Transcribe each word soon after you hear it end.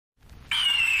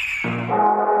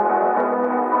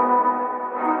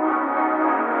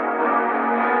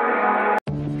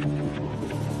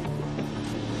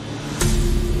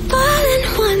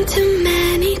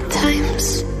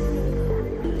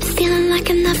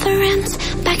the rent,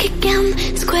 back again,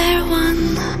 square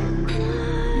one.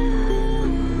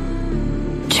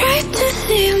 Tried to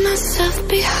leave myself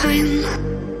behind,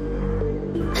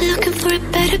 looking for a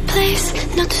better place,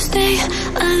 not to stay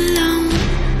alone.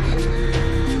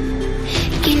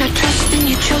 Gain our trust and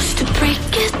you chose to break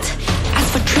it. Ask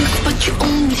for truth but you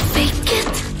only fake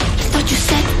it. Thought you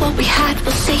said what we had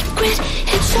was sacred.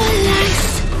 It's all lies,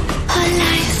 all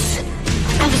lies.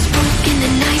 I was broken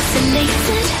and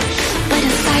isolated, but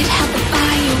inside held the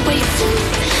fire waiting.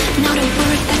 Not a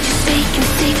word that you say can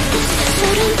save us, so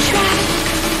don't try,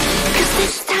 'cause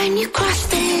this time you crossed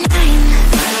the line.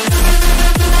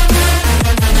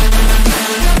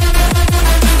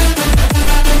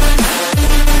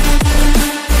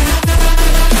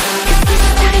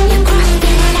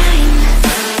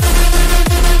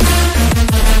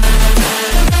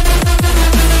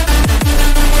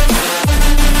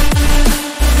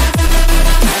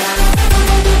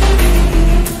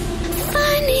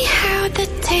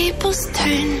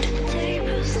 Turned.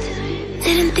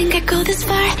 Didn't think I'd go this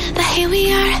far, but here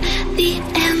we are, the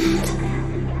end.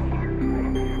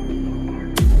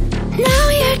 Now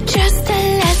you're just a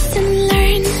lesson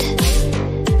learned,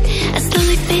 a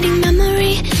slowly fading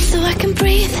memory, so I can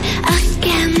breathe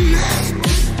again.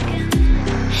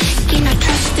 Gain our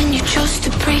trust and you chose to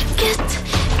break it.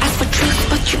 Ask for truth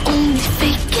but you only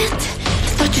fake it.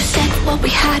 Thought you said what we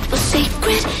had was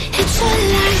sacred. It's all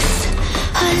lies,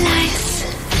 all lies.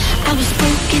 I was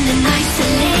broken and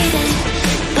isolated,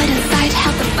 but inside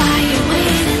held the fire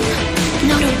waiting.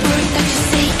 Not a word that you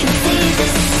say can save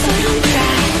us, so don't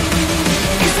try,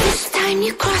 'cause this time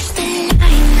you crossed the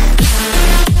line.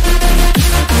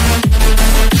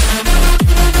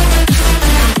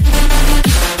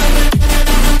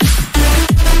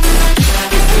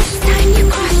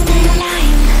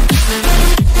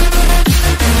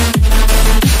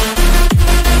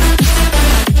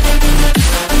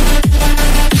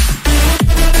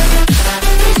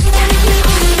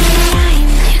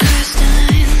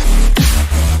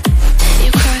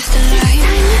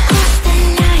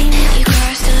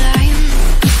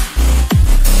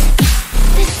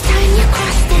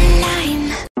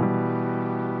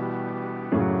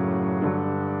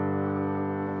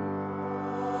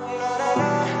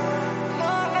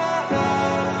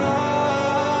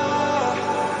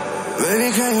 Baby,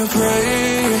 can you pray,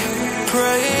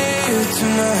 pray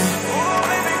tonight?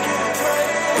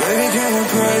 Baby, can you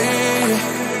pray,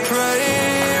 pray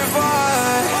for?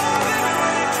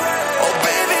 Oh,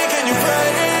 baby, can you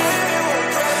pray?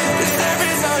 It's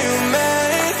every time you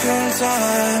make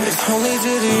time. It's only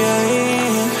to the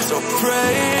end, so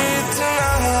pray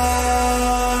tonight.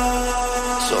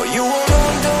 So you won't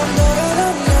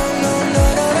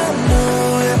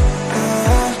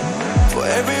for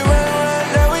every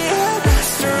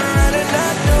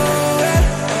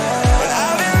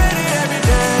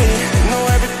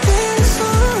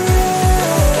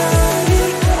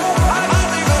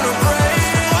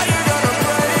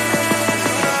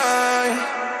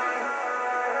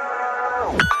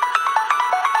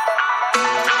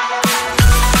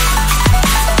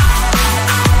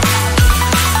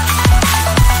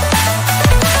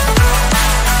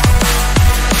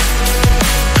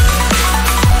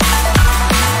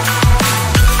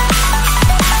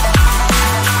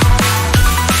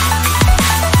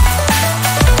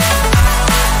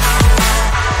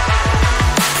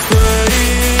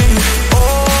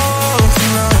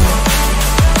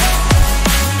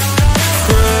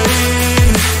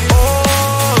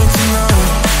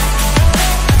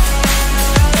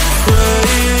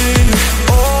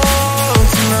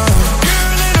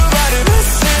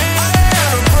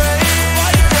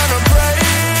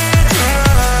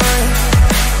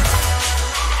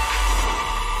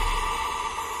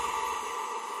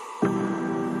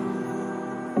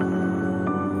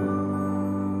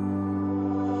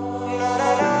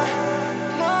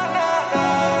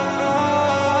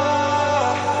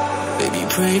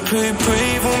pray, pray,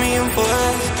 pray for me and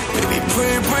fast. Baby,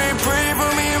 pray, pray, pray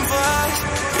for me and fast.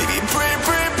 Baby, pray,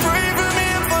 pray, pray for me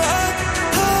and fast.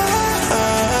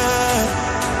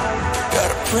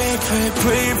 Gotta pray, pray,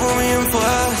 pray for me and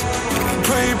fast. Baby,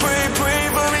 pray, pray, pray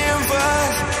for me and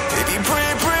fast. Baby, pray,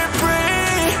 pray, pray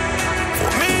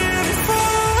for me and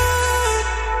fast.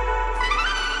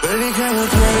 Baby, can you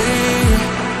pray,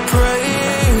 pray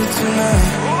tonight?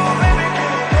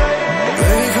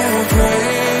 Baby, can you pray?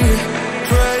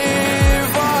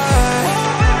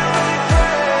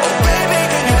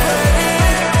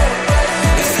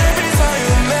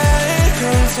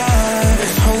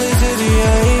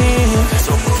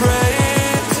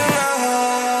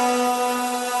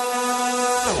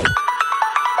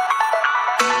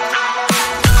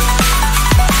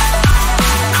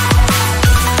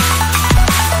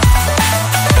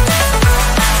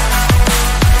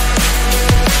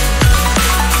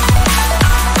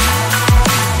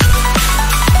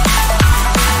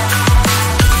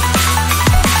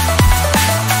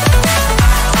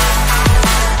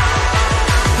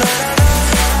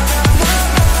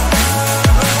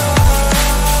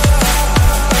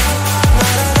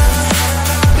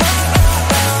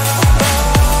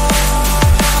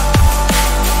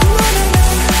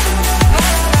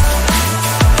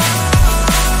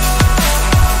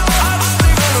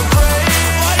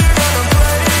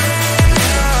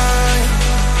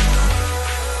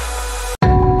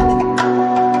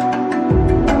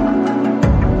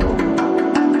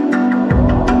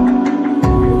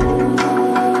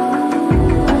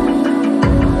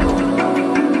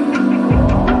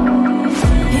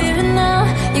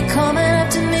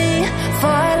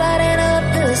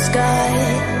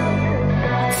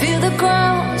 the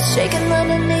ground, shaking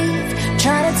underneath,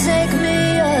 trying to take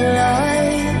me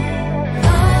alive.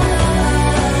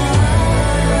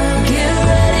 Get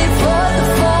ready for the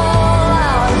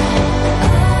fallout.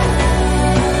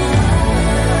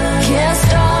 Can't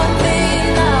stop me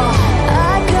now.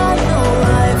 I got no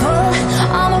rival.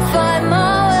 I'ma fight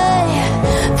my way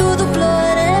through the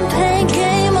blood and pain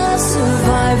game of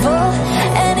survival.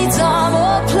 Any time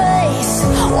or place,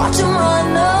 watch 'em run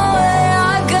away.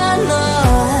 I got none.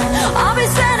 I'll be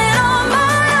standing on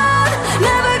my own,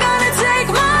 never gonna take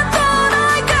my throne.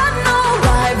 I got no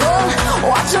rival.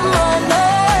 Watch 'em run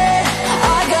away.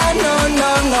 I got no,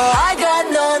 no, no. I got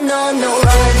no, no, no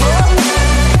rival.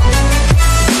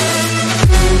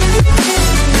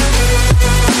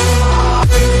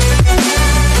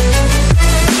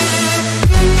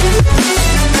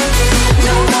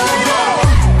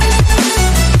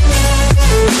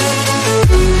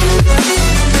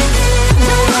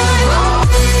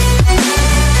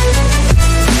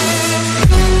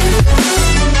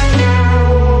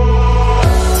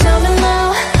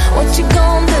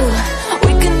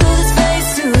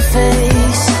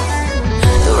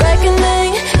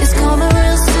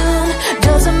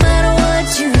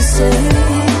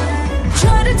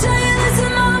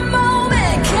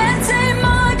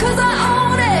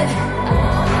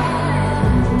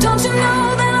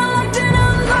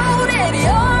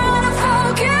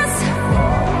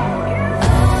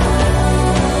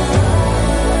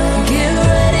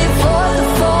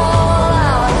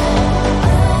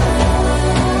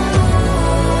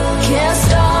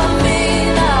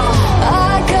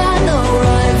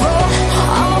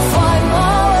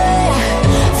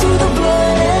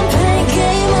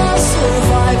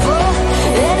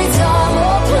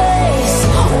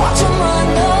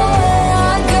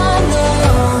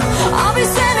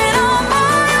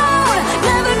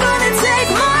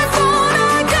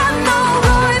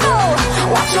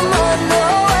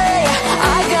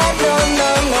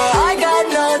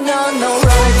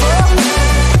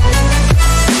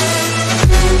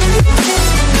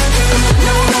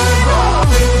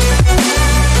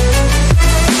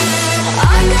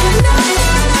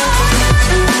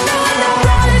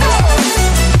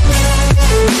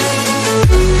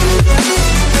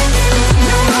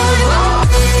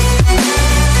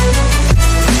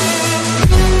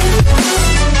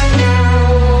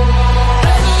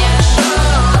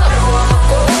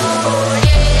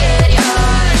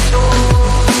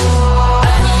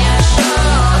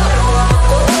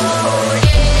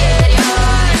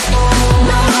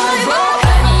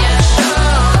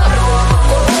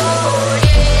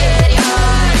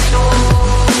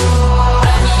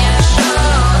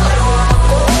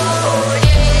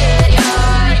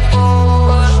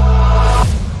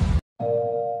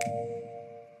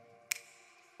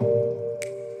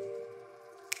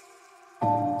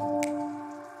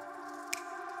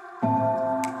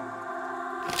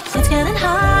 It's getting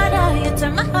harder, you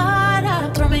turn my heart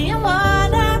up, throw me in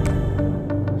water.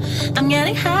 I'm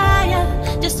getting higher,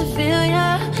 just to feel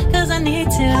ya, cause I need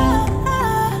to.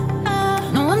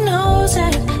 No one knows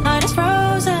it, heart is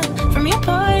frozen from your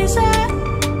poison.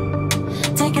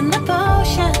 Taking the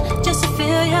potion, just to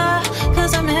feel ya,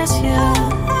 cause I miss you.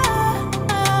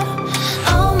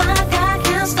 Oh my God,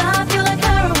 can't stop you like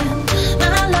heroin.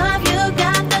 My love you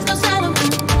got, there's no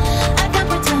settlement. I can't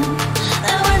pretend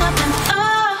that we're nothing.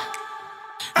 Oh,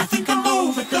 I think I'm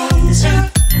overdosing.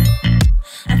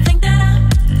 I think that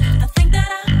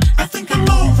I think I'm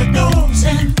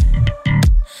overdosing.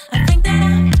 I think that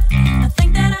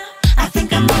I think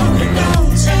I'm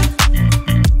overdosing.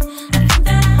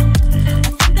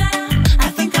 I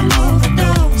think I'm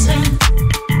overdosing.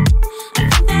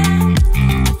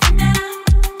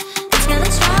 it's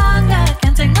getting stronger,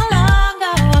 can't take no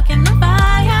longer, walking on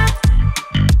fire.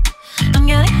 I'm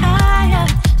getting higher,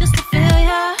 just to feel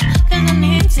ya, cause I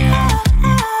need to.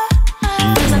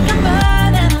 Feels like I'm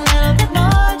burning a little bit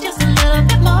more, just a little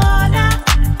bit more now.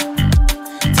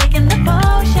 Taking the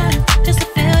potion, just to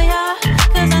feel ya,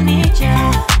 cause I need ya.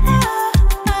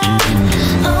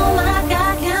 Oh my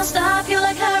God, can't stop you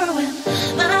like heroin.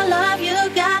 My love you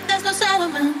got, there's no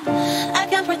settlement. I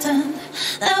can't pretend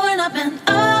that we're not meant.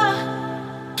 Oh,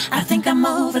 I think I'm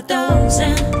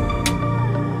overdosing.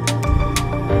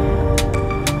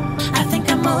 I think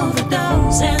I'm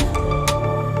overdosing.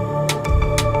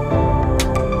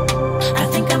 I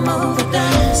think I'm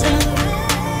overdosing.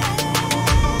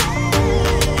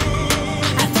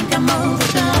 I think I'm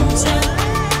overdosing.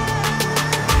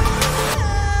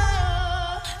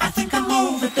 I think I'm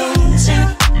overdosing.